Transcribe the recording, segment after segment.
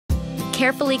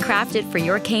Carefully crafted for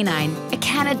your canine,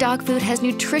 Acana dog food has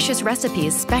nutritious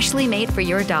recipes specially made for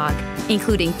your dog,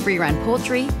 including free-run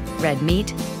poultry, red meat,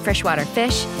 freshwater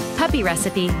fish, puppy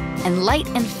recipe, and light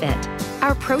and fit.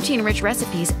 Our protein-rich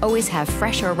recipes always have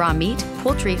fresh or raw meat,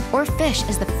 poultry, or fish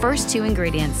as the first two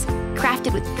ingredients.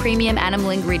 Crafted with premium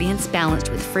animal ingredients balanced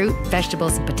with fruit,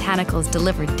 vegetables, and botanicals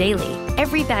delivered daily,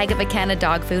 every bag of Acana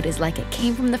dog food is like it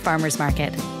came from the farmer's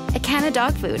market. Acana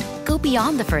dog food. Go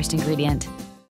beyond the first ingredient.